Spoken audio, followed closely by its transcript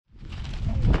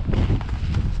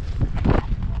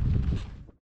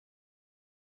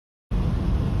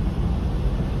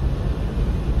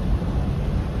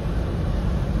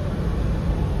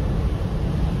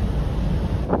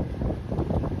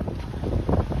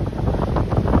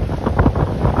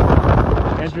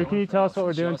Drew, can you tell us what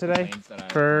we're doing today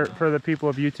for the people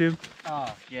of YouTube?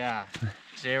 Oh, yeah.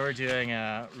 Today we're doing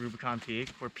a Rubicon peak.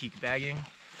 We're peak bagging.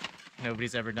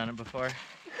 Nobody's ever done it before.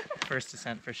 First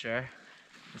descent for sure.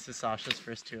 This is Sasha's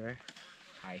first tour.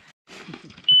 Hi.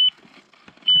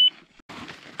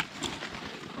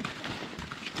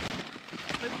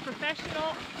 Looks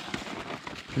professional.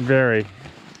 Very.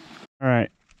 All right.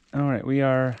 We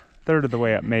are third of the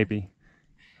way up, maybe.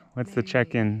 What's the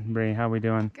check-in, Bree? How we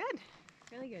doing? Good.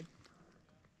 Really good.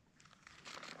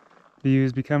 The view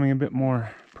is becoming a bit more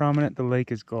prominent. The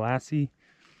lake is glassy.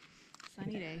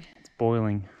 Sunny day. It's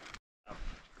boiling.